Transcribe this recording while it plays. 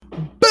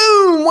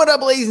What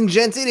up, ladies and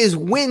gents? It is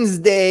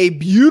Wednesday,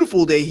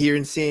 beautiful day here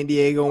in San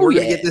Diego, and we're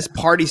going to get this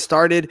party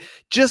started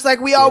just like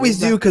we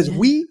always do because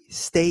we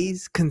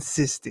stays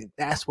consistent.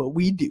 That's what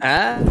we do.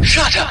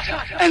 Shut up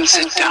and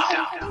sit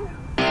down.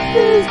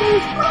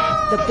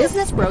 The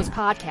Business Bros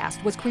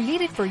Podcast was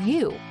created for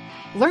you.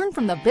 Learn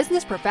from the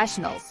business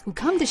professionals who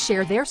come to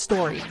share their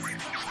stories.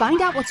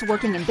 Find out what's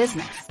working in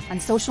business,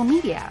 on social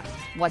media,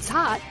 what's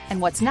hot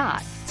and what's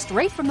not,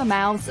 straight from the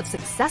mouths of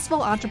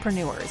successful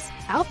entrepreneurs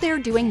out there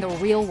doing the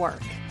real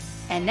work.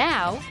 And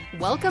now,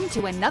 welcome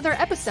to another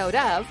episode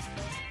of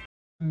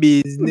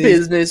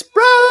Business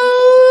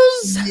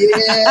Bros.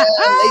 Yeah,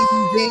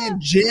 ladies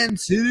and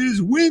gents, it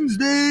is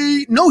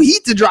Wednesday. No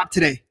heat to drop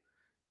today.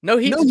 No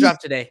heat to drop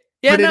today.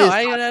 Yeah, no,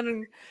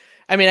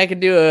 I mean, I could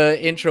do an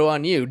intro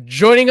on you.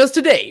 Joining us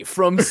today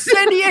from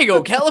San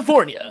Diego,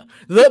 California,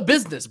 the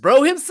business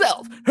bro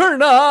himself,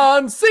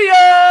 Hernan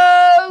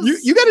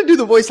Cias. You got to do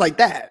the voice like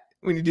that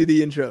when you do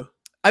the intro.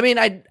 I mean,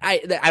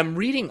 I'm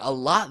reading a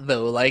lot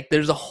though. Like,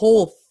 there's a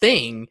whole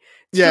thing.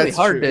 It's really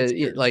hard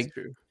to like.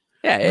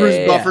 Yeah,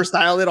 Bruce Buffer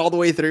style it all the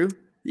way through.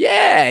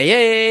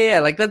 Yeah.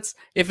 Like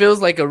it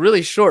feels like a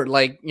really short.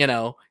 Like, you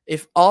know,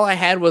 if all I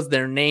had was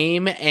their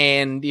name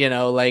and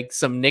like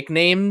some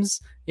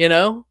nicknames,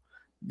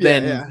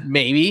 then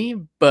maybe,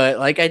 but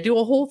like I do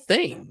a whole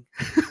thing.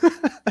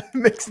 It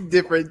makes a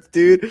difference,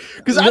 dude.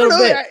 Because I don't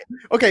know.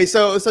 Okay,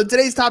 so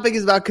today's topic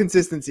is about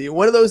consistency.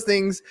 One of those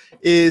things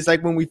is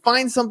like when we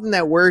find something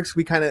that works,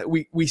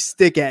 we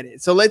stick at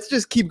it. So let's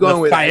just keep going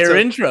with fire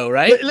intro,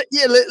 right?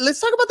 Let's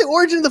talk about the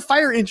origin of the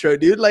fire intro,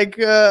 dude. Like,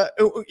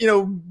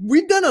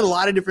 we've done a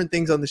lot of different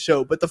things on the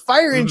show, but the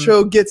fire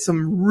intro gets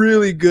some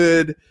really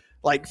good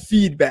like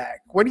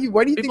feedback. Why do you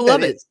think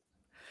that is?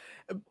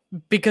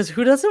 Because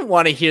who doesn't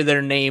want to hear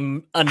their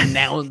name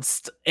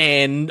announced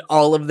and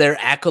all of their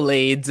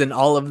accolades and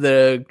all of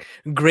the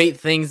great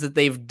things that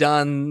they've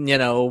done,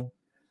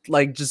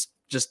 like just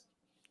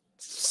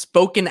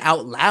spoken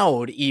out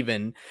loud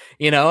even,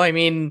 I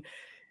mean,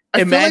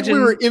 I feel like we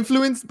were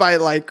influenced by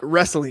like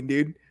wrestling,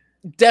 dude.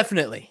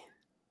 Definitely.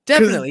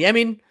 I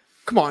mean,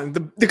 come on,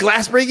 the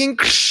glass breaking,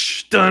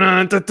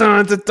 dun, dun,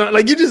 dun, dun, dun,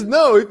 like you just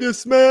know if you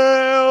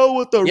smell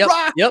what the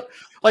rock. Yep.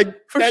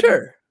 Like for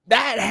sure.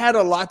 That had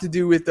a lot to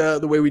do with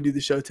the way we do the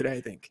show today,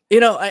 I think.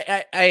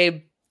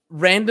 I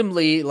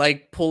randomly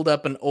like pulled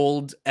up an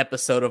old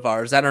episode of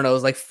ours. I don't know, it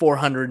was like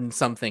 400 and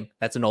something.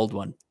 That's an old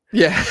one.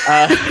 Yeah.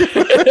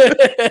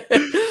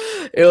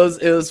 It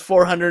was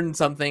 400 and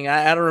something.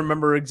 I don't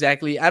remember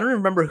exactly. I don't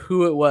remember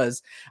who it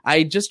was.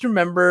 I just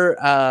remember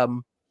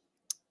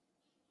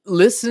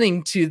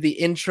listening to the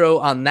intro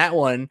on that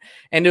one,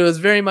 and it was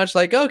very much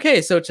like,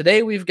 okay, so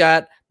today we've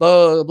got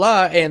blah, blah,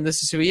 blah, and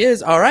this is who he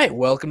is. All right,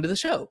 welcome to the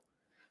show.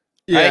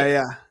 Yeah, right?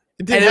 Yeah.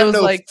 It didn't have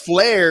no like,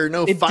 flair,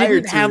 no fire.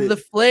 It didn't have the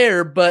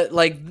flair, but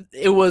like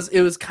it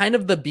was kind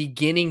of the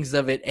beginnings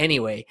of it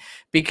anyway.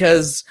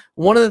 Because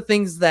one of the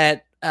things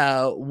that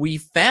we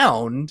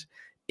found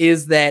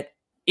is that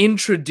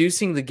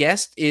introducing the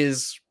guest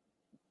is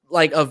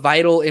like a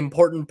vital,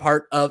 important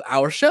part of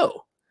our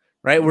show.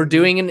 Right? Mm-hmm. We're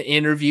doing an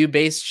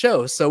interview-based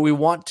show, so we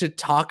want to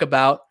talk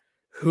about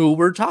who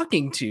we're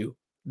talking to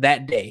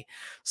that day.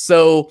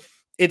 So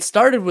it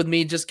started with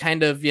me just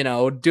kind of, doing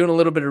a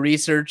little bit of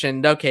research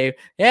and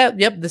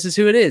this is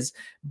who it is.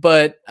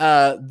 But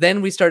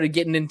then we started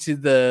getting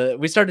into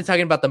we started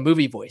talking about the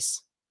movie voice,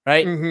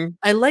 right? Mm-hmm.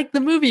 I like the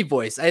movie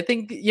voice. I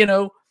think,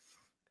 it's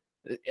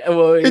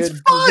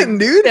fun,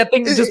 dude.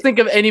 Just think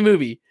of any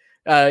movie,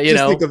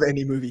 think of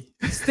any movie.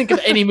 Just think of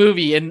any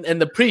movie and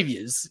the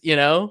previews,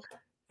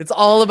 It's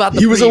all about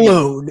He was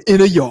alone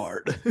in a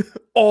yard,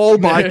 all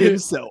by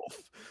himself.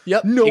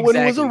 Yep. No one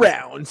was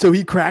around, so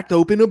he cracked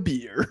open a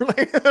beer.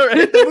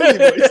 The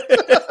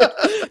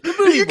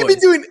movie voice. You can be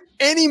doing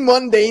any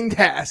mundane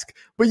task,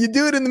 but you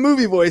do it in the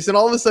movie voice, and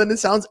all of a sudden it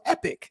sounds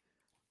epic.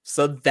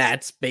 So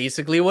that's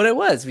basically what it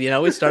was.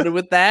 We started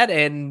with that,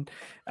 and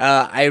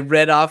I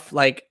read off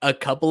like a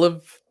couple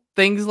of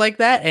things like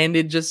that, and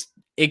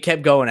it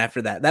kept going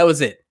after that. That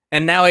was it.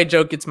 And now I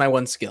joke it's my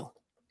one skill.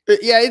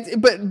 Yeah,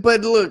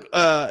 but look,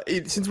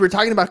 since we're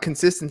talking about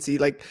consistency,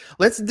 like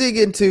let's dig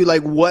into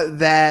like what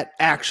that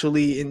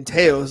actually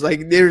entails. Like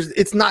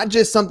it's not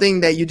just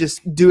something that you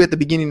just do at the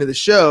beginning of the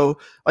show.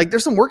 Like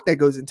there's some work that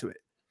goes into it.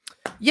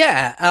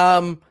 Yeah,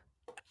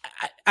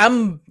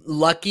 I'm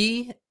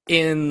lucky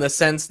in the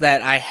sense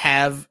that I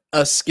have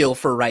a skill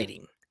for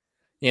writing.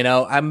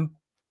 I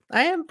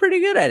am pretty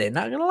good at it.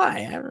 Not gonna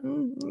lie, I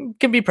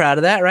can be proud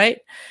of that, right?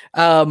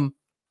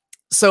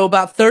 So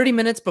about 30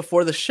 minutes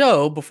before the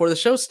show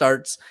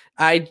starts,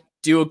 I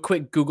do a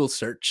quick Google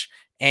search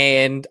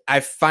and I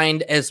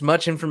find as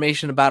much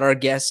information about our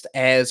guest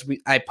as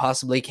I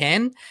possibly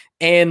can.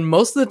 And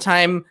most of the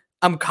time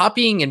I'm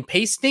copying and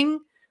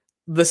pasting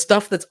the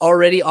stuff that's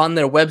already on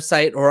their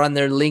website or on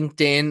their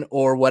LinkedIn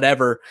or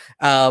whatever,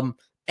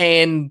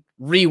 and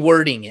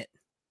rewording it.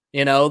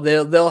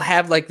 They'll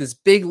have like this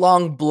big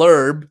long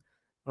blurb,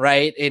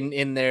 right,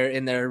 in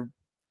their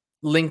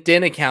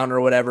LinkedIn account or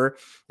whatever,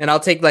 and I'll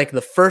take like the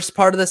first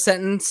part of the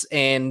sentence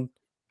and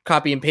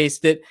copy and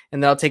paste it,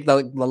 and then I'll take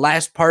the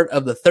last part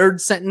of the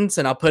third sentence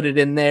and I'll put it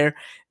in there.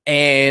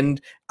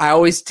 And I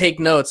always take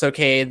notes.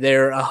 Okay,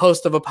 they're a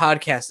host of a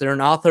podcast, they're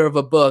an author of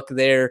a book,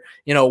 they're,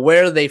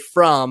 where are they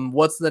from,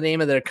 what's the name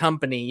of their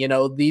company,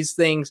 these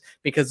things,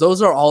 because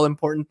those are all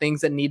important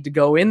things that need to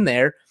go in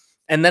there.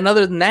 And then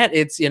other than that,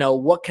 it's,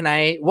 what can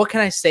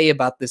I say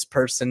about this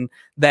person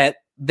that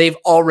they've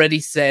already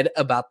said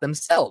about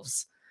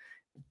themselves?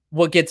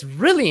 What gets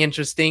really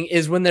interesting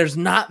is when there's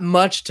not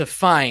much to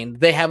find.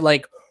 They have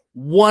like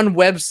one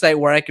website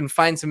where I can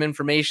find some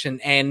information,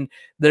 and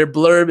their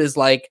blurb is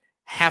like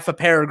half a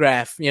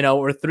paragraph,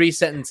 or 3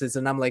 sentences.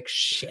 And I'm like,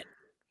 shit.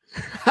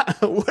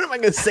 What am I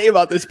going to say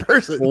about this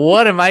person?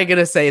 What am I going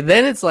to say?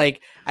 Then it's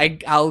like,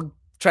 I'll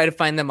try to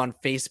find them on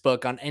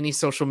Facebook, on any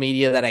social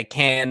media that I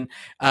can,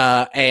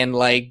 and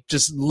like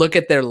just look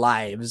at their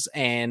lives.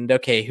 And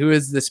okay, who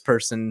is this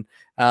person?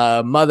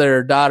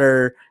 Mother,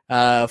 daughter,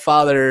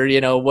 father,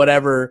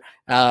 whatever.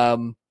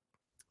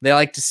 They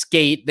like to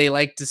skate, they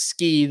like to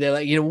ski, they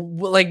like,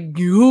 like,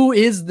 who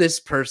is this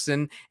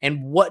person,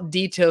 and what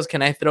details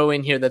can I throw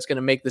in here that's going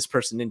to make this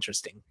person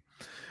interesting?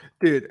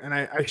 Dude, and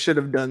I should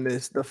have done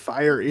this, the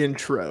fire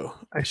intro.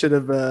 I should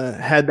have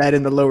had that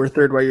in the lower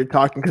third while you're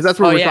talking, because that's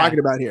what we're talking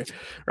about here,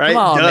 right?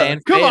 Come on,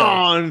 man. Come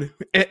on.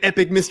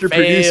 Epic Mr.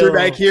 Producer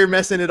back here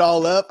messing it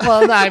all up.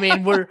 Well, no, I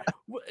mean,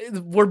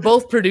 we're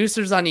both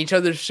producers on each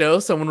other's show,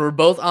 so when we're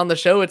both on the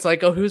show, it's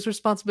like, oh, whose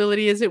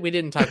responsibility is it? We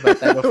didn't talk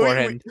about that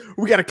beforehand.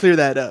 we got to clear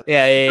that up.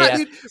 Yeah.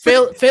 Dude,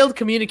 failed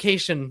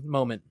communication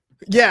moment.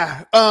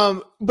 Yeah,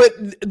 but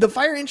the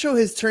fire intro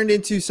has turned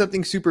into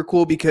something super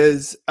cool,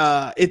 because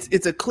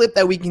it's a clip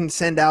that we can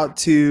send out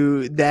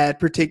to that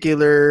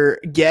particular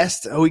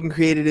guest. We can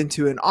create it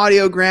into an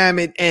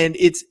audiogram, and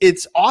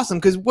it's awesome,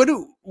 because what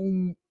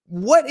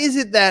is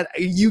it that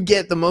you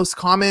get, the most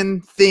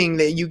common thing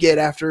that you get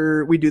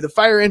after we do the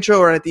fire intro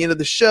or at the end of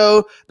the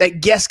show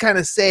that guests kind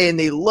of say and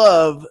they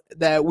love,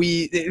 that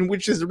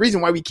which is the reason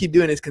why we keep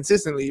doing this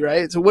consistently,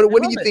 right? So what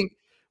do you think?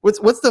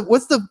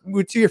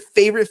 What's your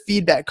favorite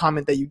feedback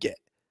comment that you get?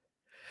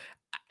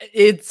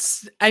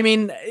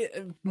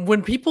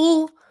 When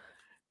people,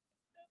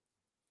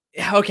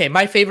 okay,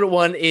 my favorite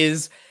one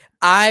is,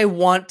 I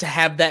want to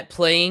have that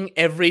playing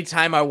every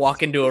time I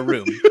walk into a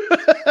room.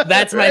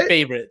 That's right? My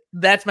favorite.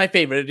 That's my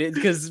favorite,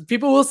 because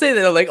people will say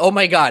that, they're like, oh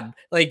my God,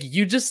 like,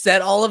 you just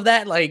said all of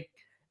that. Like,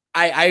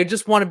 I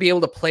just want to be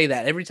able to play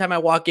that every time I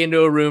walk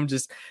into a room,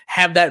 just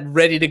have that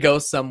ready to go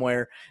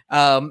somewhere.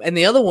 And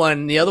the other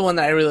one that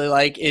I really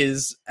like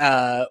is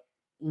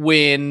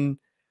when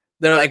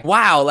they're like,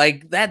 wow,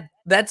 like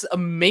that's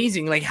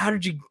amazing. Like, how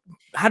did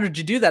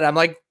you do that? I'm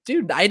like,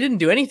 dude, I didn't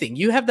do anything.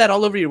 You have that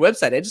all over your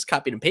website. I just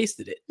copied and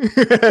pasted it.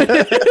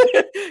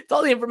 It's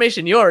all the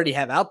information you already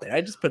have out there. I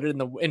just put it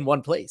in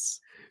one place.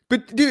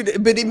 But dude,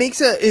 it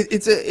makes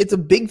it's a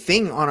big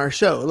thing on our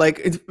show.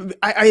 Like,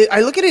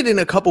 I look at it in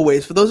a couple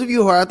ways. For those of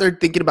you who are out there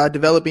thinking about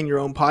developing your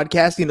own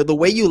podcast, the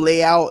way you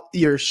lay out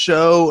your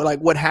show, like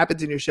what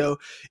happens in your show,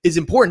 is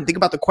important. Think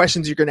about the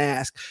questions you're going to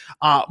ask.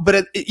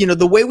 But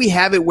the way we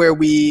have it, where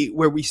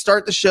we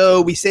start the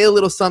show, we say a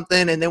little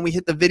something, and then we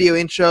hit the video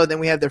intro, then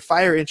we have their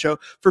fire intro.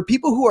 For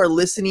people who are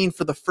listening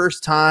for the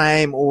first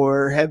time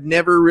or have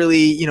never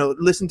really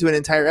listened to an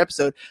entire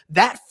episode,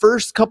 that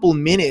first couple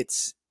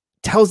minutes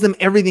tells them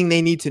everything they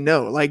need to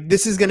know. Like,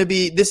 this is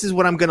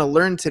what I'm going to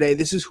learn today.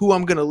 This is who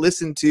I'm going to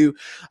listen to.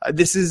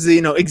 This is,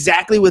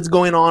 exactly what's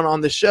going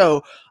on the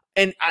show.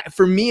 And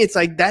for me, it's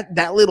like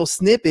that little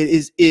snippet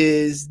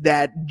is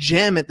that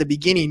gem at the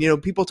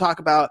beginning. People talk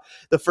about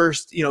the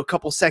first,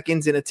 couple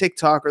seconds in a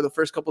TikTok or the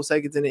first couple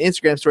seconds in an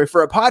Instagram story.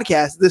 For a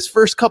podcast, this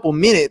first couple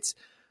minutes,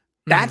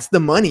 that's the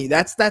money.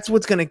 That's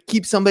what's going to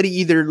keep somebody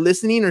either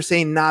listening or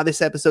saying, nah,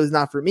 this episode is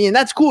not for me. And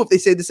that's cool if they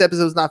say this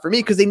episode is not for me,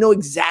 because they know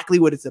exactly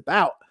what it's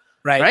about.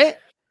 Right?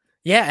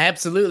 Yeah,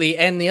 absolutely.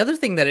 And the other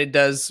thing that it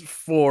does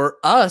for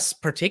us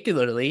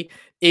particularly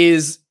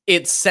is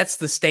it sets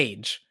the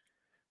stage,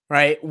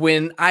 right?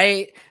 When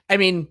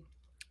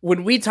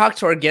when we talk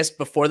to our guests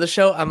before the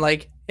show, I'm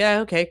like,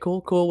 yeah, okay,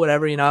 cool,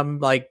 whatever. I'm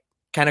like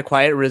kind of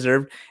quiet,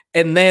 reserved.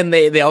 And then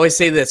they always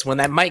say this, when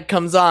that mic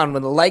comes on,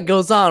 when the light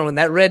goes on, when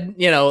that red,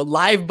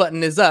 live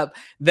button is up,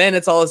 then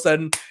it's all of a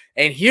sudden,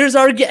 and here's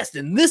our guest,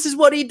 and this is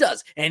what he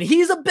does, and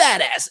he's a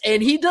badass,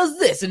 and he does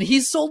this, and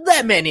he's sold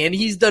that many, and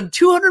he's done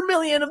 200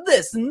 million of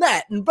this and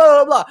that, and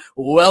blah, blah, blah.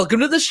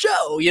 Welcome to the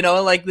show,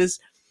 like this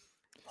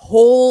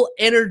whole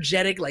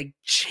energetic, like,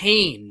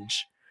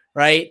 change,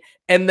 right?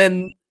 And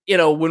then,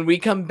 when we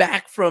come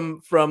back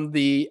from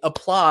the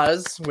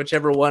applause,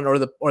 whichever one, or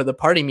the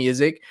party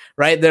music,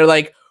 right? They're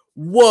like,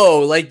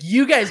 whoa, like,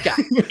 you guys got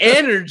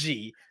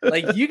energy.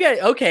 Like, you guys,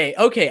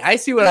 okay, I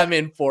see what I'm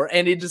in for.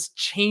 And it just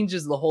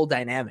changes the whole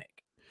dynamic.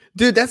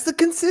 Dude, that's the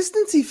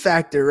consistency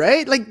factor,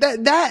 right? Like,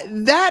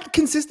 that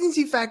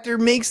consistency factor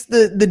makes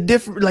the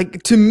difference.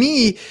 Like, to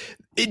me,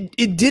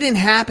 it didn't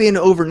happen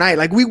overnight.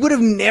 Like, we would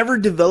have never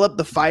developed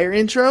the fire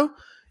intro.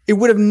 It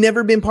would have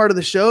never been part of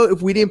the show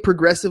if we didn't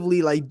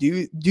progressively, like,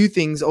 do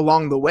things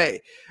along the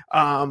way.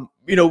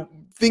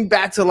 Think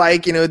back to,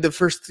 like, the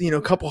first,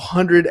 couple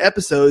hundred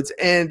episodes,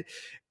 and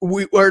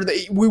we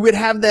would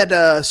have that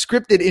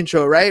scripted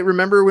intro, right?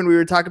 Remember when we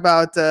were talking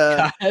about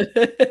I mean,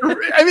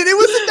 it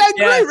wasn't that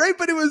great, right?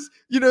 But it was,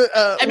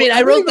 I mean,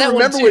 I wrote that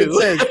one too. What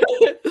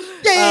it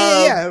says.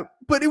 Yeah.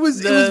 But it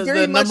was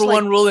very the much number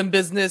one rule in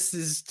business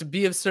is to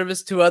be of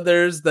service to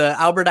others. The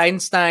Albert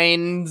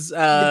Einstein's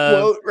the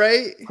quote,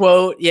 right?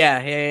 Quote,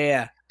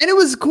 yeah. And it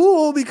was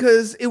cool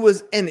because it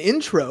was an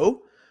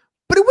intro,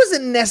 but it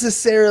wasn't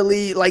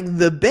necessarily like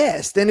the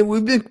best. And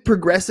we've been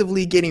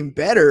progressively getting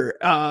better.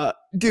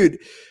 Dude,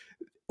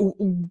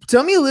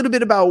 tell me a little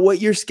bit about what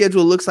your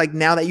schedule looks like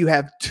now that you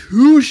have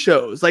 2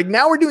 shows. Like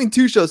now we're doing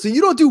 2 shows. So you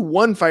don't do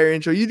 1 fire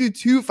intro, you do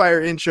 2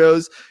 fire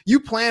intros.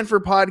 You plan for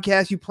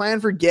podcasts, you plan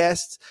for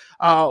guests.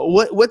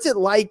 What's it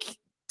like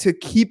to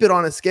keep it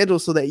on a schedule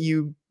so that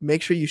you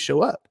make sure you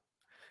show up?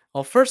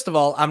 Well, first of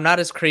all, I'm not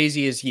as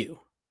crazy as you.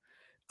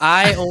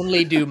 I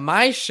only do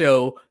my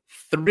show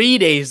 3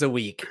 days a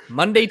week,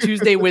 Monday,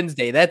 Tuesday,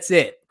 Wednesday. That's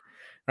it.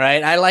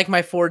 Right. I like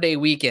my 4-day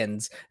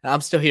weekends.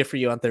 I'm still here for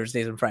you on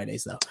Thursdays and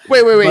Fridays, though.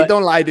 Wait.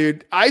 Don't lie,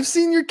 dude. I've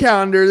seen your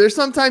calendar. There's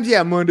sometimes,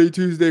 Monday,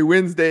 Tuesday,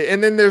 Wednesday.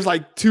 And then there's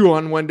like 2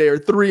 on one day or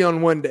 3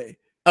 on one day.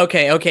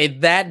 Okay.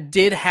 That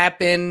did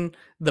happen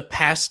the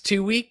past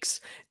 2 weeks.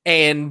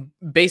 And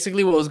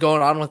basically what was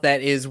going on with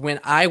that is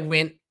when I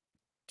went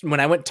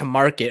to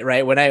market,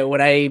 right? When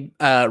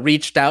I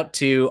reached out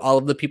to all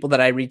of the people that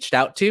I reached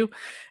out to,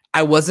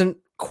 I wasn't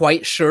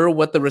quite sure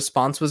what the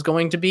response was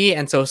going to be.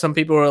 And so some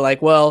people were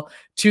like, well,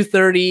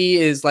 2:30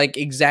 is like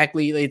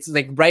exactly, it's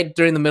like right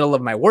during the middle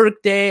of my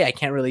work day. I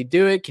can't really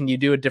do it. Can you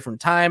do a different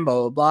time?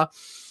 Blah, blah, blah.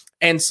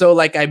 And so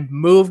like I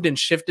moved and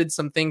shifted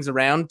some things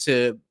around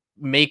to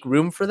make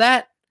room for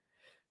that.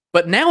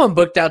 But now I'm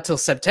booked out till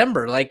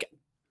September. Like,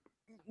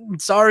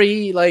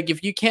 sorry, like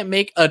if you can't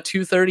make a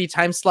 2:30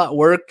 time slot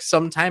work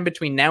sometime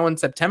between now and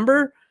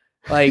September,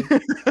 like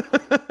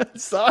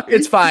sorry,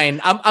 it's fine.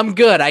 I'm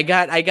good. I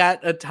got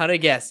a ton of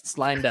guests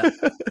lined up.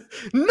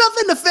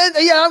 Nothing to offend.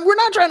 Yeah, we're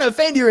not trying to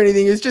offend you or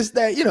anything. It's just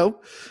that,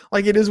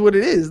 like it is what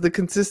it is. The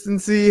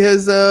consistency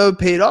has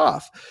paid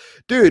off.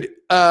 Dude,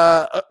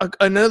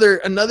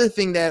 another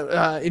thing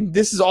that and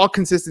this is all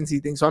consistency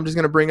thing. So I'm just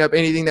going to bring up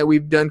anything that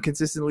we've done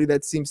consistently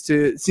that seems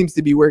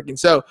to be working.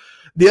 So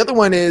the other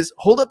one is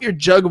hold up your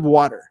jug of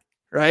water.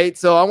 Right.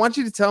 So I want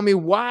you to tell me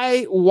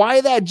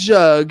why that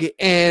jug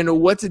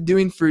and what's it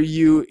doing for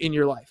you in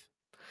your life?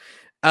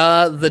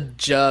 The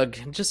jug,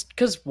 just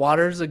because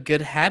water's a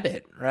good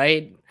habit,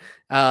 right?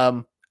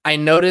 I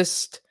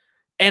noticed,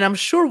 and I'm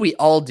sure we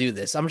all do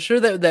this. I'm sure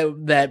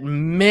that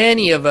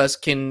many of us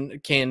can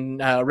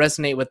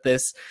resonate with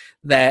this,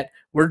 that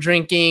we're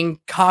drinking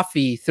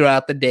coffee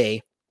throughout the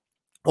day,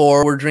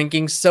 or we're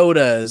drinking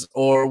sodas,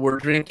 or we're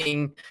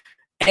drinking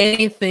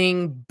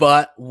anything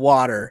but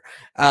water.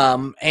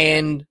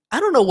 And I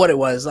don't know what it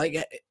was.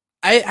 Like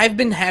I've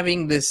been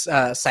having this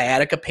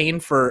sciatica pain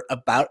for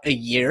about a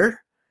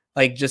year,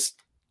 like just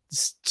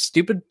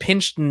stupid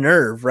pinched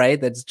nerve,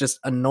 right? That's just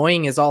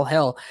annoying as all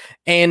hell.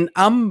 And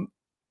I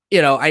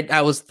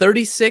was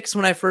 36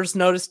 when I first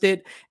noticed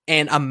it,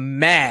 and I'm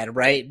mad,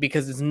 right?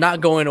 Because it's not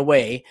going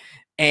away,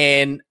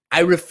 and I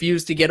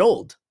refuse to get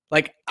old.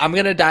 Like I'm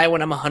going to die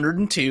when I'm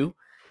 102,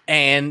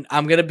 and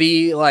I'm going to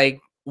be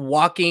like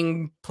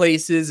walking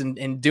places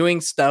and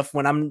doing stuff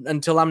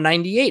until I'm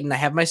 98 and I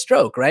have my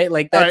stroke, right?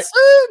 Like that's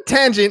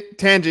tangent.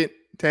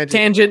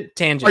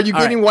 Are you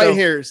getting white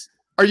hairs?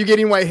 Are you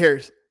getting white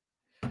hairs?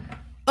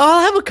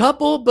 I'll have a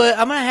couple, but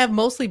I'm gonna have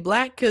mostly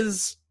black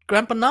because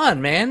Grandpa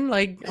Nan, man.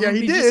 Like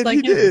he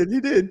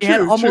did. He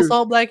had almost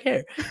all black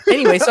hair.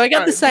 Anyway, so I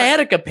got the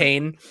sciatica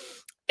pain,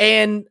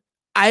 and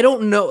I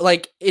don't know,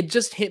 like it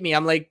just hit me.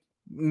 I'm like,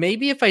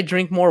 maybe if I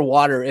drink more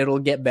water, it'll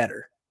get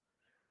better.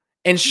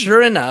 And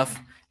sure enough,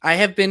 I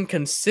have been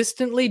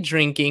consistently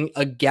drinking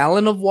a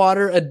gallon of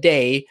water a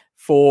day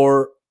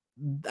for,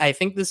 I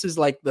think this is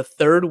like the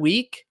 3rd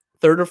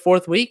or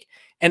 4th week.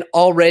 And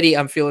already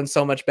I'm feeling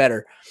so much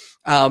better.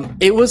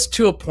 It was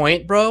to a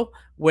point, bro,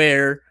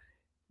 where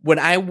when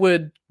I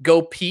would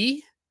go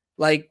pee,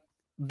 like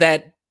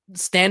that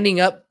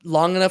standing up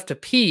long enough to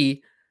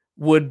pee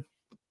would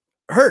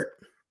hurt.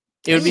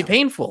 It would be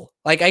painful.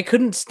 Like I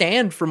couldn't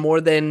stand for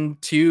more than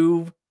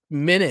 2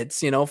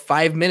 minutes,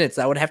 5 minutes.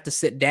 I would have to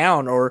sit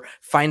down or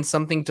find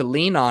something to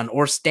lean on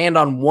or stand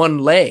on one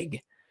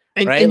leg.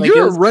 And, right? And like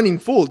you're running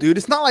full, dude.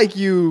 It's not like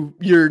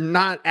you're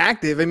not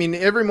active. I mean,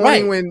 every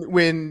morning right.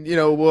 when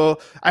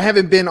I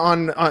haven't been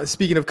on,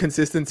 speaking of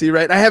consistency,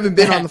 right? I haven't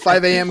been on the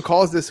 5 a.m.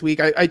 calls this week.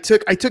 I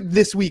took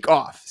this week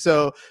off.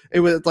 So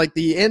it was like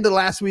the end of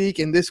last week,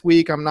 and this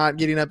week I'm not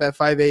getting up at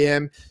 5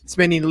 a.m.,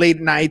 spending late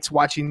nights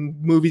watching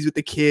movies with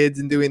the kids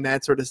and doing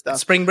that sort of stuff.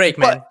 Spring break,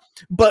 man.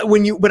 But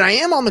when I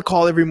am on the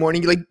call every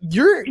morning, like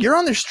you're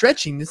on there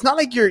stretching. It's not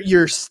like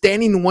you're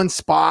standing in one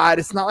spot.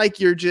 It's not like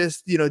you're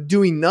just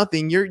doing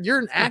nothing. You're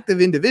an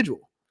active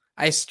individual.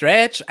 I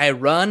stretch, I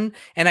run,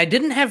 and I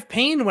didn't have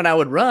pain when I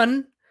would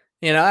run.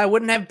 I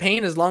wouldn't have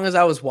pain as long as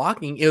I was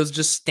walking. It was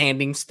just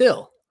standing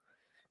still,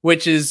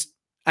 which is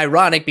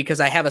ironic because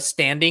I have a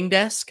standing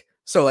desk.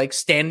 So like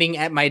standing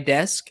at my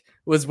desk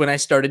was when I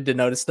started to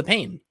notice the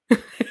pain.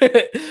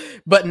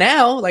 But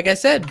now, like I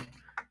said,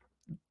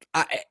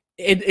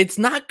 it's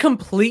not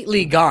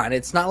completely gone.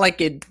 It's not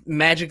like it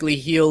magically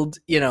healed,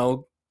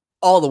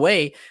 all the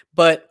way.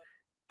 But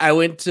I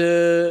went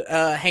to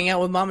hang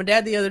out with mom and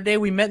dad the other day.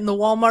 We met in the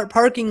Walmart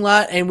parking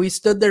lot and we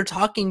stood there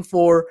talking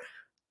for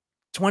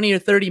 20 or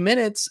 30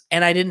 minutes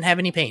and I didn't have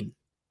any pain.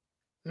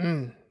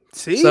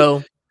 See?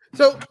 So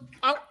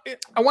I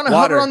want to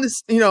hover on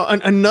this,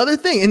 another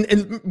thing.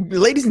 And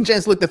ladies and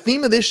gents, look, the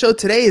theme of this show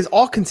today is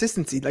all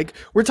consistency. Like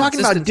we're talking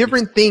about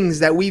different things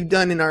that we've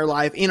done in our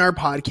life, in our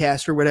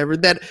podcast or whatever,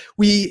 that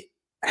we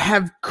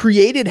have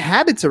created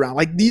habits around.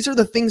 Like these are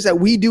the things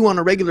that we do on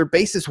a regular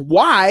basis.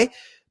 Why?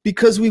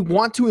 Because we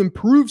want to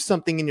improve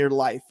something in your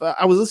life.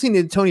 I was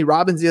listening to Tony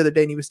Robbins the other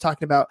day and he was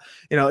talking about,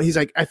 he's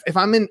like, if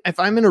I'm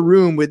in a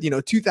room with,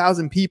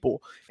 2,000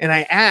 people and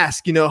I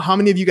ask, how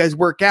many of you guys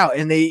work out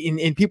and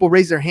and people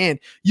raise their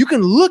hand, you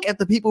can look at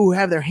the people who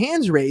have their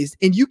hands raised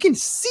and you can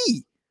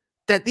see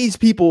that these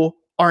people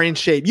are in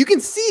shape. You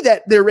can see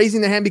that they're raising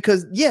their hand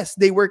because yes,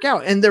 they work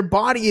out and their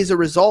body is a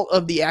result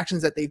of the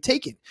actions that they've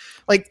taken.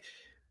 Like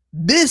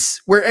this,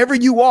 wherever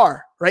you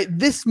are, right?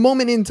 This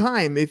moment in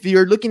time, if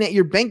you're looking at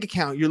your bank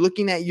account, you're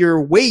looking at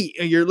your weight,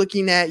 or you're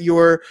looking at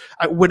your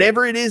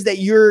whatever it is that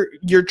you're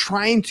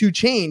trying to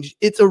change,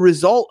 it's a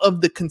result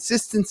of the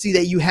consistency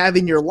that you have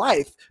in your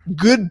life,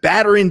 good,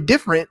 bad, or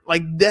indifferent.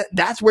 Like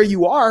that's where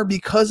you are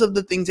because of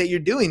the things that you're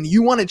doing.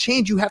 You want to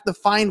change, you have to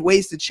find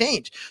ways to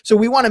change. So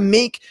we want to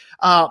make,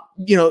 at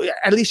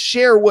least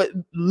share what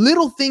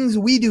little things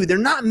we do. They're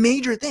not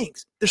major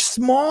things. They're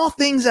small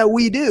things that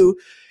we do.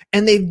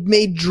 And they've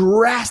made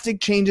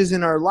drastic changes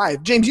in our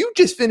life. James, you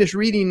just finished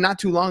reading not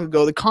too long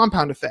ago, The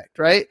Compound Effect,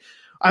 right?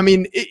 I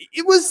mean,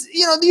 it was,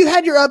 you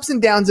had your ups and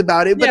downs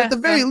about it, but at the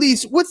very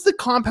least, what's the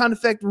compound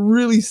effect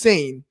really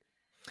saying?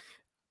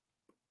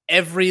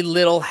 Every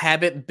little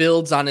habit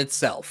builds on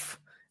itself.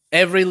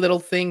 Every little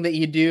thing that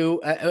you do,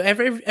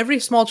 every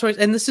small choice.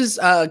 And this is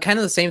kind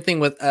of the same thing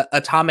with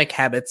Atomic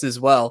Habits as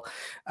well.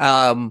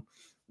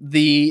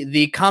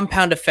 The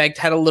compound effect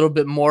had a little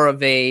bit more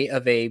of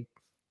a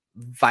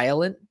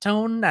violent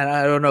tone.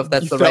 I don't know if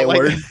that's the right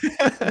word.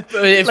 But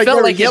it like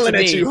felt like yelling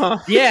at you, huh?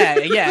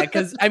 Yeah.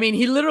 Because I mean,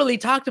 he literally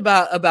talked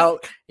about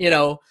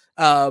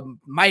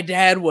my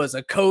dad was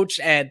a coach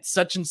at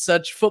such and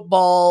such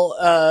football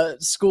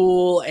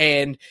school,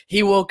 and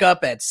he woke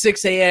up at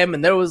 6 a.m.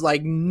 and there was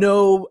like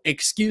no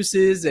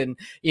excuses, and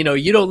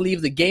you don't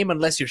leave the game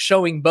unless you're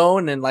showing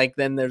bone, and like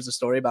then there's a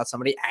story about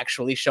somebody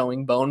actually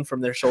showing bone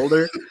from their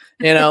shoulder,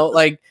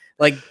 like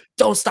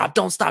don't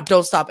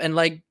stop, and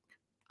like.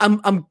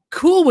 I'm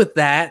cool with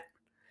that,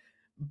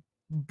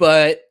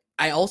 but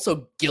I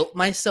also guilt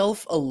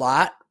myself a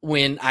lot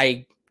when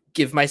I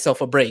give myself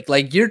a break.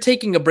 Like you're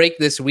taking a break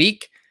this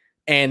week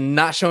and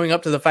not showing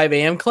up to the 5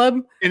 a.m. club.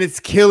 And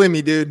it's killing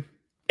me, dude.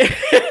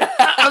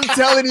 I'm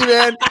telling you,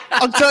 man.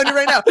 I'm telling you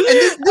right now. And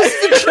this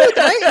is the truth,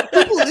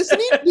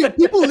 right?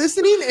 People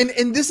listening,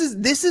 and this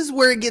is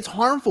where it gets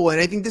harmful. And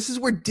I think this is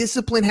where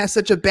discipline has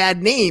such a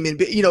bad name, and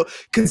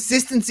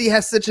consistency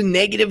has such a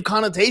negative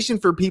connotation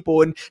for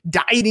people, and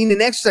dieting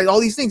and exercise, all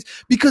these things,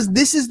 because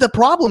this is the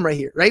problem right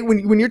here, right?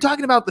 When you're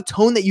talking about the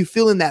tone that you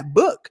feel in that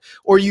book,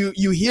 or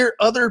you hear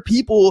other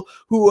people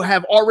who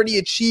have already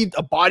achieved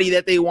a body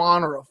that they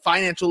want or a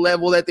financial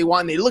level that they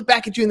want, and they look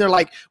back at you and they're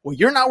like, well,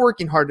 you're not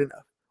working hard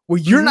enough. Well,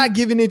 you're not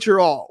giving it your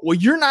all. Well,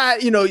 you're not,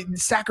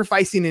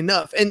 sacrificing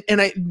enough. And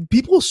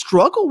people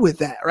struggle with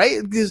that,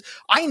 right? Because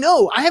I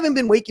know I haven't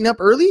been waking up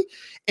early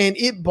and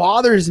it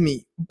bothers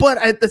me. But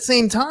at the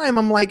same time,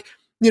 I'm like,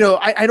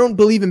 I don't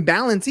believe in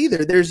balance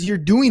either. You're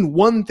doing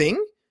one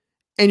thing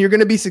and you're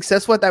going to be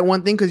successful at that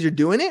one thing because you're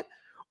doing it,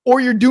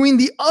 or you're doing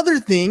the other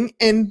thing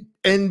and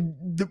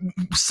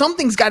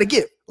something's got to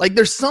give. Like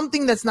there's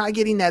something that's not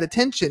getting that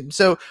attention.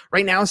 So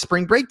right now is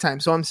spring break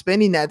time. So I'm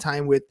spending that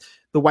time with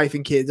the wife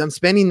and kids. I'm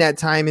spending that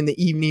time in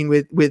the evening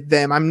with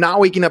them. I'm not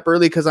waking up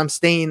early because I'm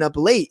staying up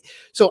late.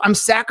 So I'm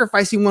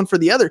sacrificing one for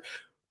the other,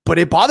 but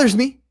it bothers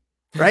me.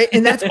 Right.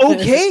 And that's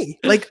okay.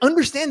 Like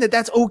understand that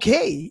that's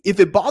okay. If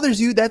it bothers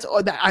you,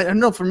 I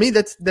don't know. For me,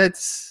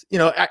 that's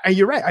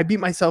you're right. I beat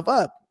myself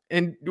up.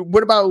 And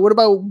what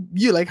about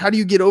you? Like, how do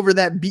you get over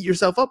that beat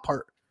yourself up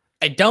part?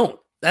 I don't.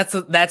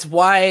 That's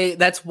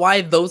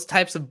why those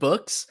types of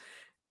books,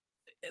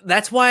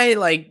 that's why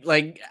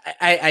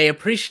I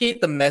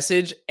appreciate the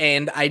message,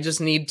 and I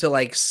just need to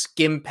like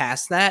skim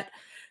past that,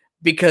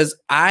 because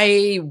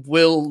I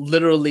will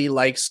literally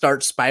like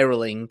start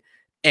spiraling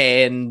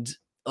and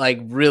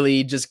like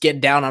really just get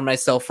down on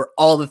myself for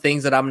all the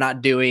things that I'm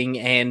not doing,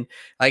 and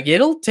like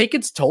it'll take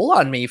its toll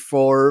on me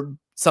for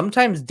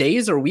sometimes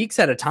days or weeks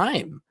at a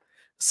time.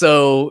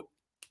 So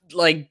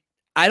like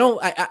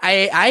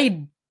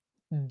I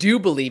do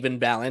believe in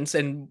balance,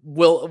 and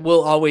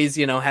we'll always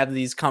have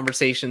these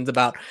conversations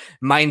about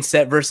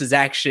mindset versus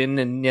action,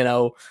 and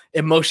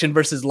emotion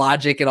versus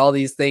logic, and all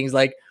these things.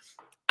 Like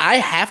I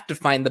have to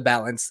find the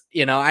balance.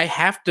 I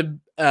have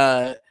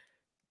to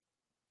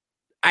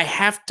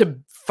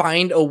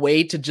find a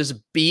way to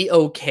just be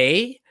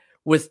okay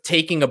with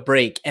taking a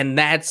break, and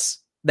that's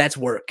that's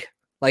work.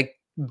 Like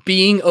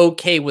being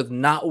okay with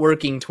not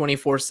working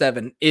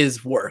 24/7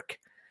 is work.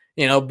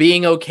 You know,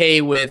 being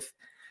okay with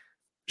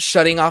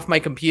shutting off my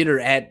computer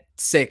at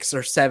 6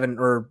 or 7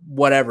 or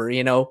whatever,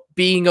 you know,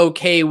 being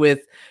okay with,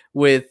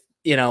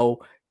 you know,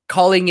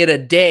 calling it a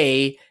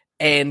day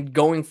and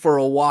going for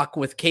a walk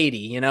with Katie,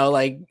 you know,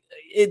 like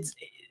it's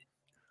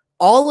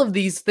all of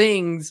these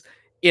things,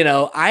 you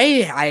know,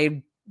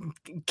 I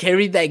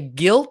carry that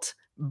guilt,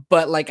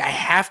 but like I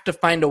have to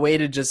find a way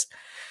to just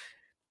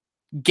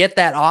get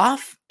that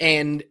off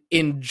and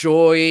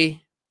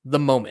enjoy the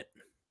moment.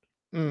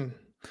 Mm.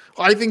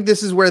 I think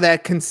this is where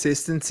that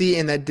consistency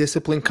and that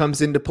discipline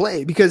comes into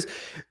play, because,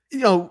 you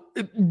know,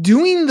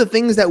 doing the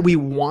things that we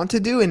want to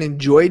do and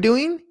enjoy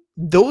doing,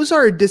 those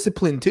are a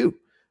discipline too,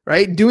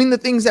 right? Doing the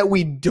things that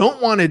we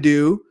don't want to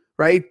do,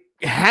 right?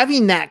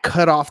 Having that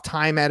cutoff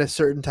time at a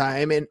certain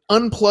time and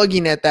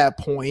unplugging at that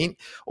point,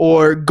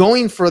 or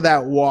going for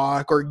that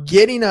walk, or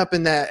getting up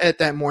in that at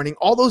that morning,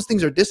 all those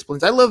things are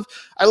disciplines. I love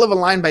a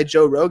line by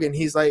Joe Rogan.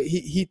 He's like,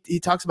 he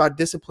talks about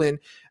discipline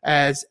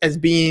as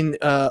being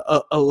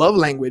a love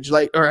language,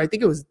 like, or I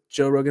think it was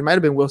Joe Rogan, might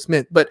have been Will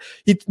Smith, but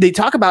they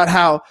talk about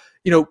how,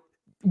 you know,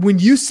 when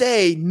you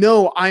say,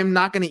 no, I'm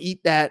not going to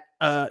eat that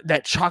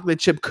chocolate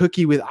chip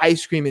cookie with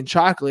ice cream and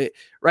chocolate,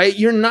 right?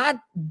 You're not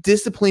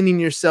disciplining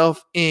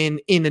yourself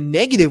in a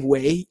negative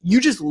way.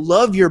 You just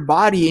love your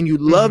body and you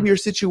love your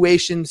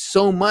situation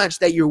so much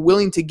that you're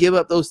willing to give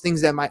up those things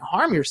that might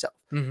harm yourself.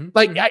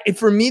 Like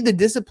for me, the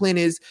discipline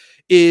is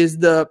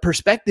the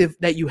perspective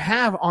that you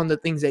have on the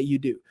things that you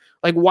do.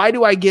 Like, why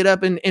do I get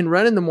up and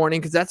run in the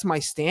morning? Because that's my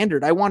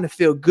standard. I want to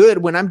feel good.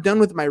 When I'm done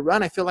with my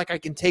run, I feel like I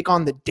can take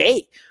on the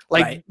day.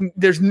 Like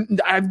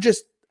I've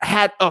just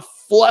had a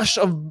flush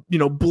of, you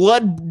know,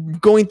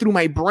 blood going through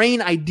my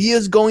brain,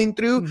 ideas going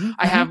through.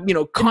 I have, you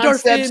know,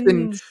 concepts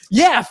and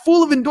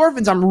full of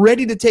endorphins. I'm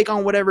ready to take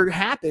on whatever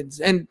happens.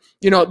 And,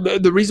 you know,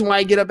 the reason why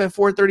I get up at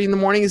 4:30 in the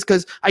morning is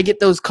because I get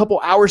those couple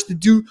hours to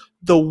do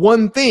the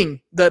one thing,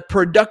 the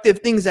productive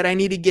things that I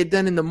need to get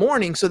done in the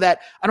morning, so that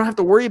I don't have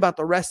to worry about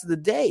the rest of the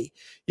day,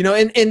 you know.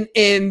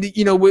 And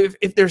you know,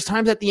 if there's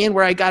times at the end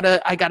where I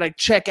gotta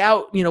check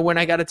out, you know, when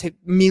I gotta take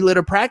Mila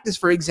to practice,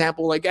 for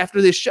example, like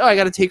after this show, I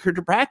gotta take her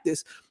to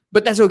practice.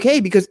 But that's okay,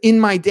 because in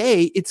my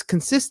day, it's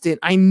consistent.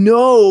 I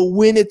know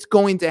when it's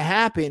going to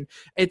happen.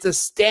 It's a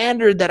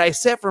standard that I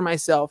set for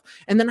myself.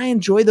 And then I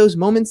enjoy those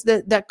moments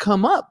that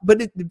come up.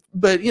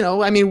 But you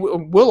know, I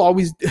mean, we'll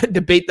always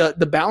debate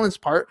the balance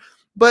part,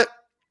 but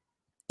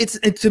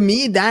to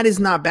me, that is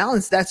not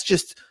balance. That's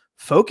just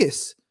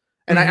focus.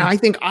 And I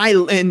think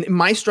and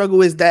my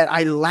struggle is that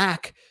I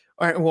lack,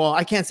 or well,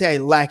 I can't say I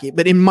lack it,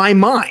 but in my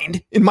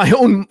mind, in my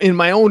own,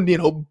 you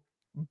know,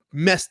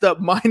 messed up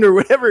mind or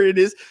whatever it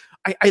is,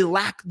 I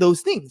lack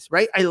those things,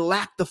 right? I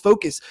lack the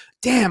focus.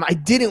 Damn, I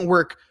didn't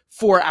work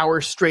 4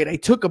 hours straight. I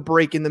took a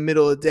break in the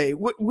middle of the day.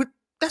 What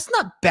that's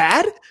not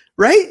bad,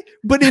 right?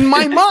 But in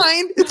my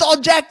mind, it's all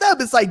jacked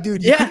up. It's like,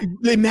 dude,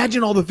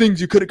 imagine all the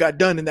things you could have got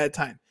done in that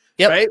time.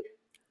 Right?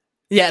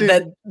 Yeah,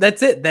 dude.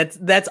 That's it.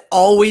 That's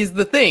always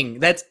the thing.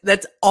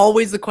 That's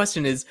always the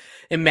question, is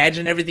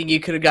imagine everything you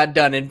could have got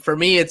done. And for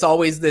me, it's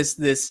always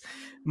this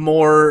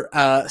more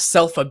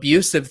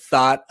self-abusive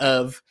thought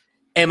of,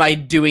 am I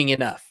doing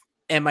enough?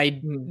 Am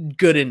I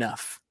good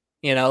enough?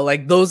 You know,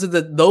 like those are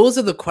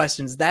the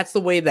questions. That's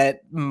the way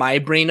that my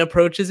brain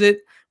approaches it,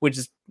 which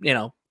is, you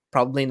know,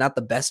 probably not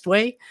the best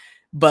way,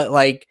 but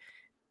like,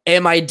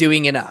 am I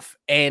doing enough?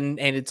 And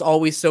it's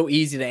always so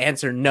easy to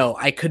answer, no,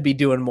 I could be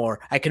doing more.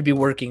 I could be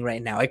working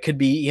right now. I could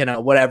be, you know,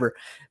 whatever.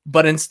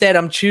 But instead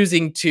I'm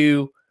choosing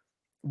to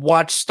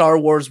watch Star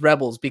Wars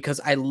Rebels because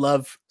I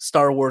love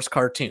Star Wars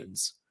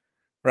cartoons,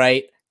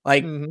 right?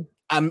 Like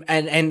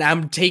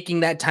I'm taking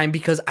that time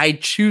because I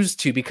choose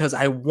to, because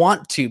I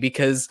want to,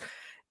 because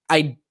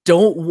I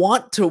don't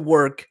want to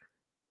work,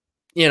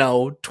 you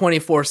know,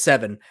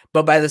 24/7.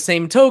 But by the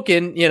same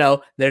token, you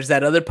know, there's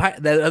that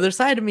other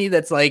side of me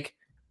that's like,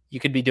 you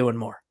could be doing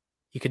more.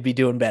 You could be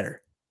doing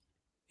better.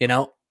 You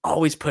know,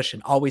 always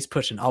pushing, always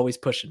pushing, always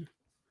pushing.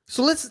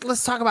 So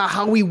let's talk about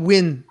how we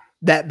win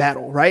that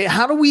battle, right?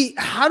 How do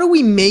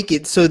we make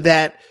it so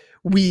that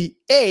we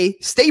A,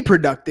 stay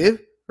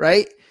productive,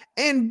 right?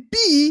 And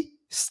B,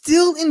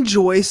 still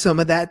enjoy some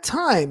of that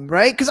time,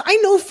 right? Because I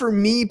know for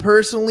me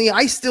personally,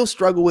 I still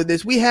struggle with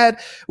this. We had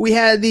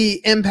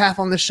the empath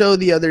on the show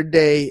the other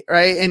day,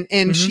 right?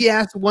 And she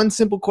asked one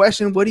simple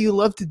question: what do you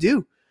love to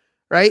do?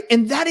 Right.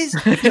 And that is,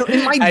 you know,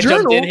 in my I journal.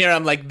 Jumped in here,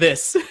 I'm like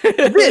this,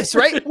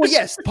 right? Well,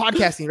 yes,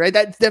 podcasting, right?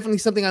 That's definitely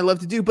something I love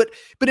to do. But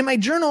in my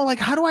journal, like,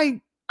 how do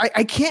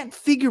I can't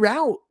figure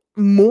out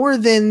more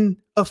than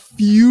a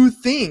few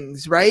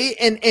things, right?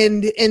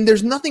 And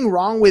there's nothing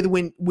wrong with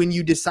when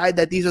you decide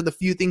that these are the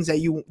few things that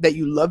you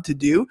love to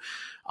do.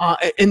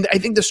 And I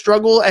think the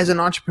struggle as an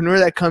entrepreneur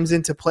that comes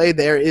into play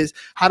there is,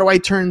 how do I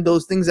turn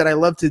those things that I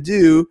love to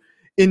do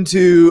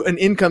into an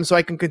income so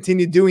I can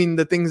continue doing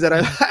the things that I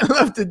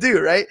love to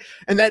do, right?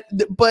 And that,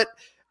 but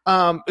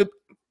I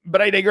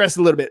digress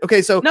a little bit.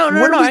 Okay, so no.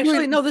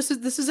 Actually, no. This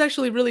is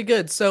actually really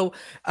good. So,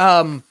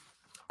 I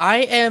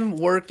am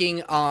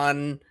working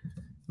on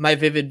my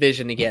vivid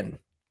vision again.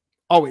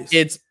 Always.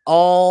 It's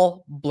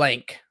all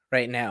blank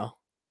right now.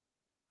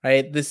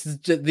 Right?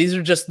 These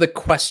are just the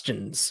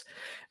questions.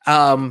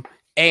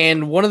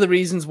 And one of the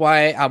reasons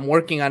why I'm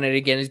working on it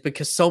again is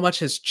because so much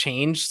has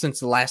changed since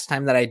the last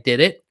time that I did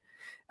it,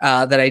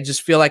 that I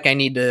just feel like I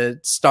need to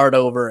start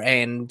over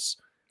and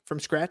from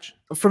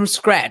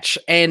scratch.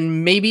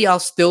 And maybe I'll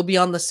still be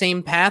on the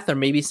same path, or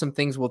maybe some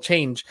things will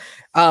change.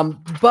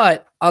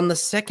 But on the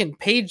second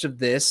page of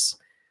this,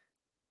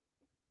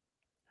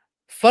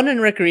 fun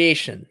and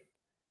recreation,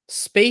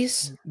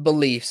 space,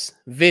 beliefs,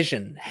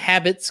 vision,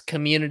 habits,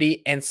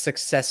 community, and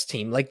success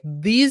team. Like,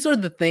 these are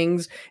the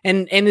things,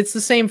 and it's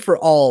the same for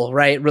all,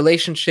 right?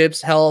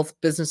 Relationships, health,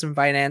 business and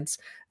finance,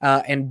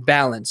 and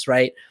balance,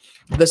 right?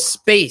 The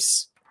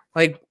space,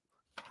 like,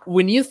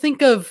 when you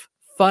think of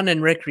fun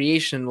and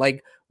recreation,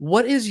 like,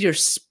 what is your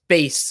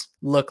space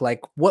look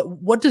like?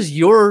 What does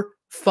your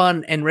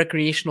fun and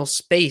recreational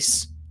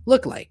space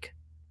look like?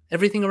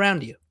 Everything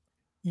around you.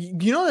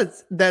 You know,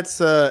 that's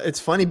it's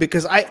funny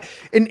because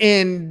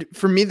and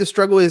for me, the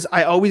struggle is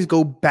I always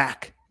go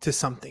back to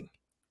something,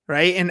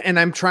 right? And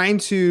I'm trying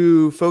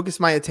to focus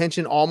my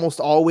attention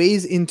almost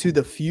always into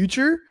the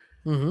future,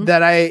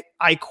 that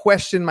I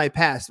question my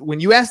past. When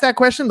you ask that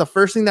question, the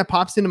first thing that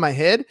pops into my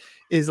head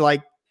is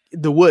like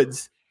the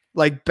woods,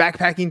 like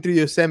backpacking through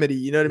Yosemite.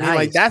 You know what I mean?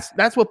 Like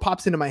that's what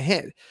pops into my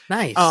head.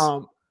 Nice.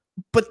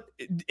 But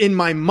in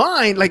my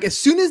mind, like as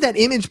soon as that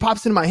image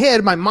pops into my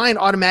head, my mind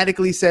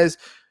automatically says,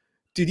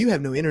 dude, you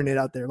have no internet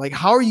out there. Like,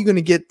 how are you going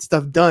to get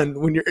stuff done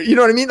when you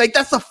know what I mean? Like,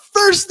 that's the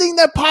first thing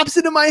that pops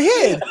into my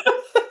head.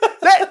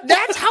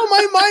 That's how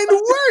my mind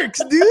works,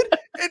 dude.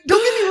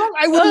 Don't get me wrong.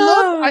 I would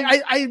love,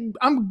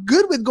 I'm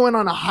good with going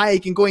on a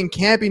hike and going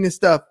camping and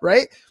stuff,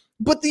 right?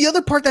 But the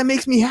other part that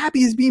makes me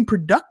happy is being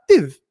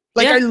productive.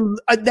 Like,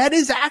 that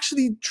is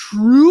actually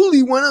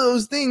truly one of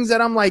those things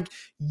that I'm like,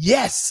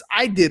 yes,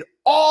 I did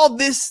all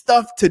this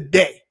stuff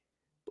today.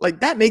 Like,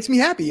 that makes me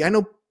happy. I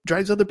know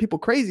drives other people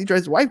crazy,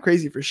 drives his wife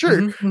crazy for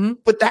sure.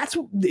 But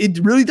it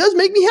really does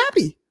make me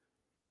happy.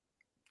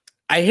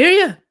 I hear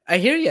you.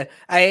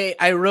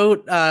 I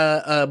wrote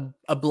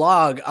a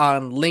blog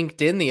on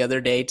LinkedIn the other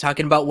day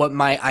talking about what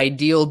my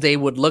ideal day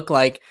would look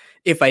like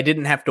if I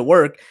didn't have to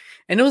work.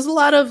 And it was a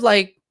lot of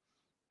like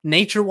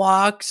nature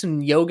walks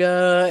and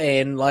yoga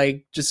and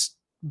like just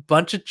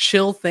bunch of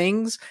chill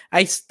things.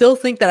 I still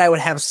think that I would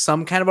have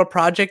some kind of a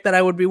project that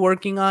I would be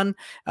working on.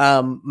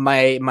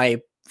 My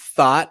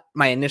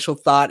initial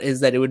thought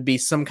is that it would be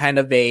some kind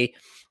of a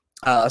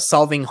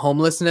solving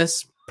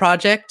homelessness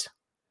project.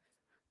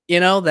 You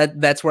know,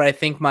 that's where I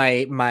think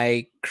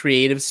my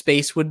creative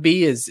space would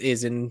be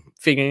is in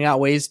figuring out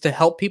ways to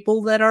help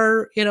people that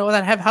are, you know,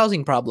 that have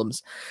housing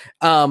problems.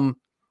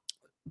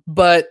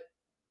 But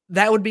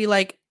that would be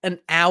like an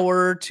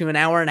hour to an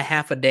hour and a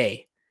half a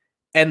day.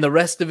 And the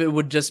rest of it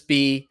would just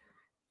be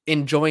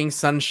enjoying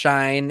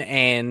sunshine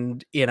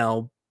and, you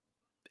know,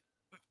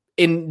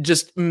 in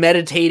just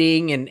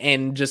meditating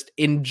and just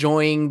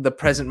enjoying the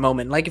present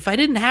moment. Like, if I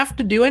didn't have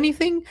to do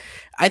anything,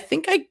 I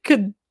think I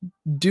could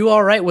do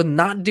all right with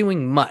not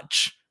doing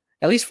much,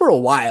 at least for a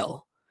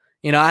while.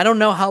 You know, I don't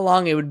know how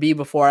long it would be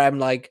before I'm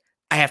like,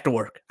 I have to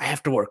work. I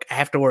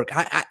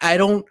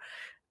don't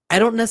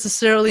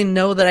necessarily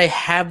know that I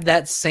have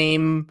that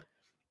same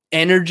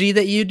energy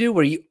that you do,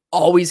 where you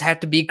always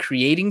have to be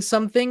creating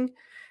something.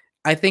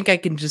 I think I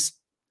can just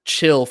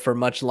chill for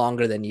much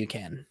longer than you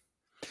can.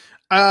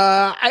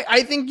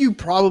 I think you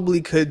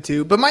probably could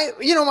too, but my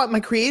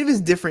creative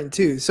is different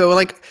too. So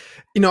like,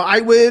 you know,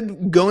 I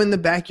would go in the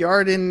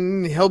backyard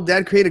and help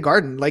dad create a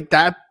garden like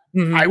that.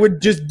 I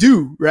would just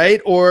do,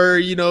 right? Or,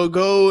 you know,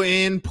 go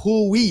and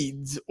pull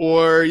weeds,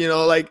 or, you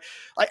know,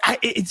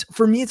 it's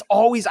for me, it's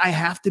always, I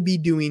have to be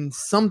doing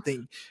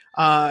something.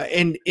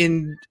 And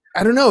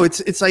I don't know,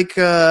 it's like,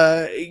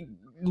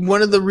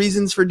 one of the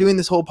reasons for doing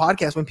this whole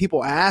podcast, when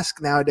people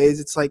ask nowadays,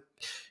 it's like,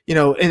 you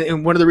know,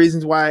 and one of the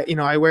reasons why, you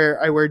know, I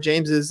wear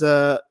James's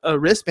a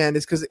wristband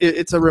is because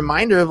it's a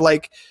reminder of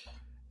like,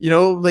 you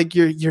know, like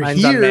you're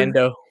Mine's here. on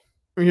Mando.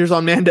 Yours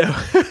on Mando.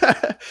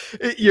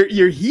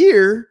 you're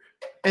here,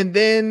 and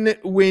then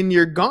when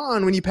you're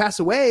gone, when you pass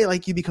away,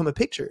 like you become a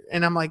picture.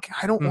 And I'm like,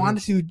 I don't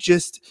want to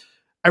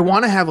I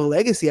want to have a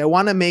legacy. I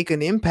want to make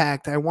an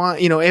impact. I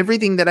want, you know,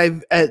 everything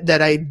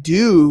that I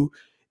do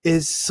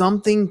is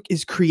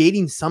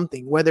creating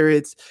something, whether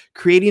it's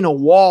creating a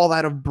wall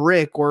out of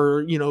brick,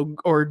 or, you know,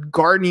 or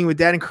gardening with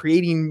dad and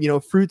creating, you know,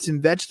 fruits and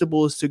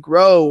vegetables to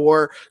grow,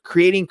 or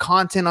creating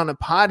content on a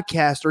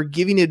podcast, or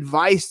giving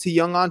advice to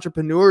young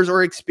entrepreneurs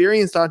or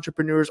experienced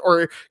entrepreneurs,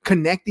 or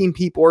connecting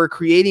people, or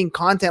creating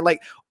content.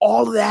 Like,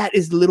 all of that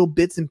is little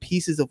bits and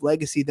pieces of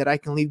legacy that I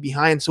can leave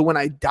behind. So when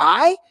I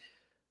die,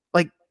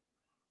 like,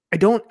 I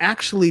don't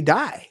actually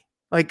die.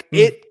 Like,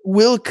 it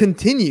will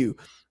continue.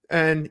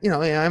 And, you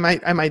know, I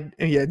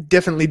might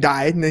definitely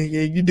die. And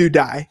you do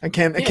die. I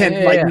can't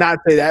not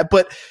say that,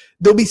 but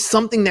there'll be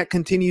something that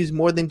continues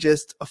more than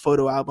just a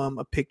photo album,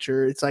 a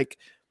picture. It's like,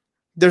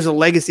 there's a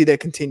legacy that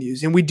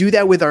continues. And we do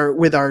that with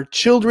our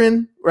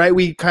children, right?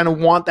 We kind of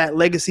want that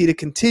legacy to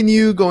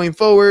continue going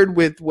forward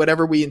with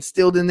whatever we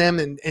instilled in them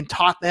and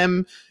taught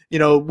them,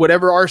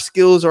 whatever our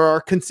skills or our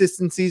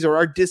consistencies or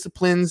our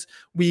disciplines,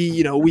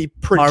 we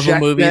project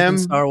Marvel movies them.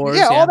 and Star Wars.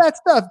 Yeah, all that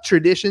stuff,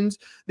 traditions,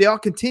 they all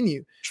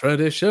continue.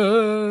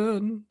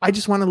 Tradition. I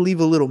just want to leave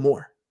a little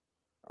more,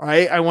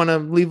 right? I want to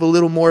leave a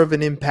little more of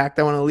an impact.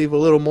 I want to leave a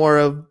little more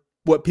of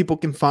what people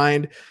can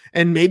find.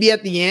 And maybe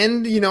at the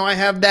end, I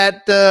have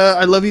that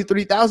I love you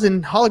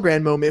 3000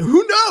 hologram moment.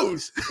 Who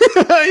knows?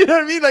 You know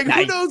what I mean? Like,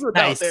 Nice, who knows what's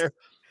out there?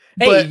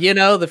 Hey, But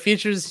the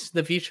future is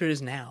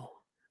now.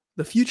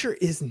 the future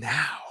is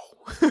now.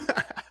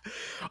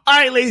 All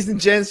right, ladies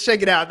and gents,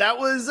 check it out. That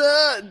was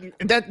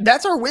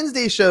that's our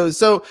Wednesday shows.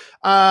 So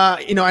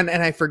and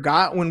I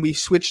forgot when we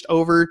switched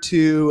over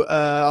to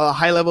a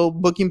high level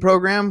booking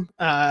program.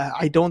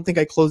 I don't think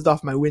I closed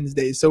off my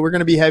Wednesdays. So we're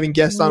gonna be having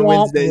guests on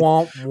Wednesdays.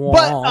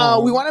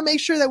 But we want to make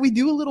sure that we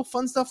do a little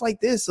fun stuff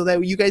like this so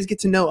that you guys get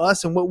to know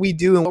us and what we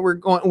do and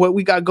what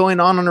we got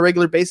going on a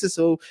regular basis.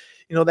 So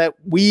that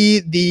we,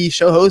 the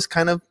show hosts,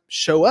 kind of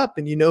show up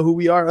and who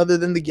we are other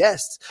than the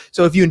guests.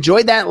 So if you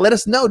enjoyed that, let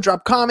us know.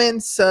 Drop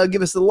comments,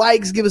 give us the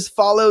likes, give us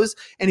follows.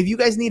 And if you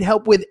guys need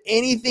help with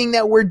anything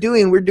that we're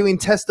doing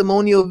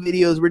testimonial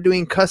videos, we're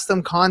doing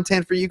custom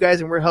content for you guys,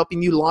 and we're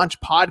helping you launch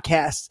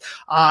podcasts.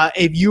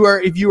 If you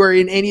are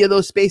in any of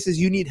those spaces,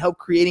 you need help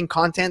creating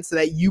content so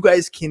that you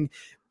guys can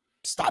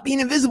stop being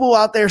invisible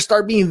out there,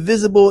 start being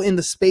visible in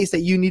the space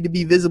that you need to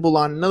be visible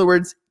on. In other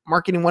words,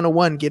 Marketing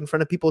 101, get in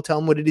front of people, tell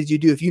them what it is you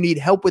do. If you need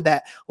help with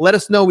that, let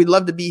us know. We'd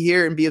love to be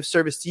here and be of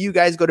service to you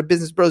guys. Go to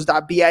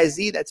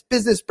businessbros.biz. That's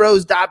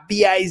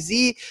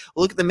businessbros.biz.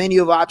 Look at the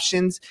menu of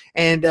options.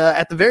 And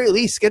at the very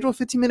least, schedule a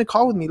 15-minute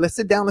call with me. Let's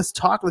sit down. Let's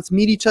talk. Let's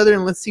meet each other.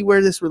 And let's see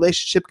where this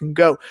relationship can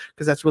go,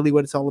 because that's really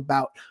what it's all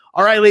about.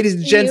 All right, ladies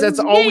and gents, that's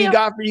all we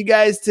got for you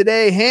guys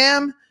today.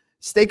 Ham,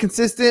 stay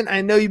consistent.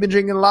 I know you've been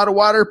drinking a lot of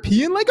water,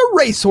 peeing like a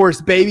racehorse,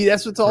 baby.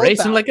 That's what's all about.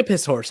 Racing like a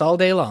piss horse all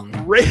day long.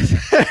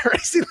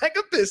 Racing like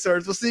a piss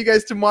horse. We'll see you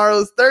guys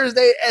tomorrow. It's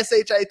Thursday.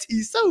 SHIT.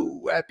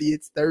 So happy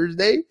it's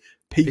Thursday.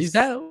 Peace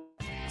out.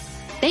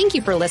 Thank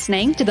you for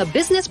listening to the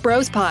Business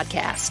Bros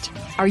Podcast.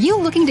 Are you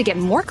looking to get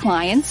more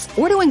clients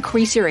or to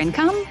increase your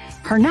income?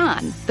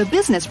 Hernan, the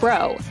business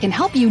bro, can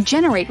help you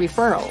generate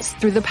referrals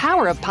through the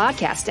power of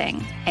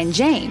podcasting. And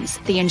James,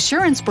 the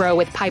insurance bro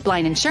with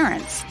Pipeline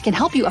Insurance, can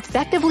help you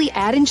effectively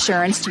add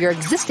insurance to your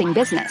existing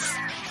business.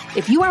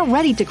 If you are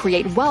ready to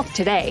create wealth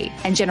today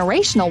and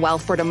generational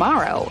wealth for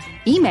tomorrow,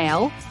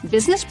 email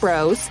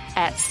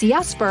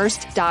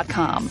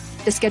businessbros@csfirst.com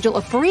to schedule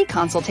a free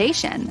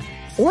consultation,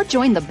 or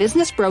join the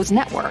Business Bros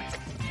Network,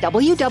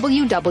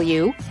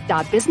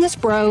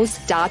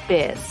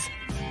 www.businessbros.biz.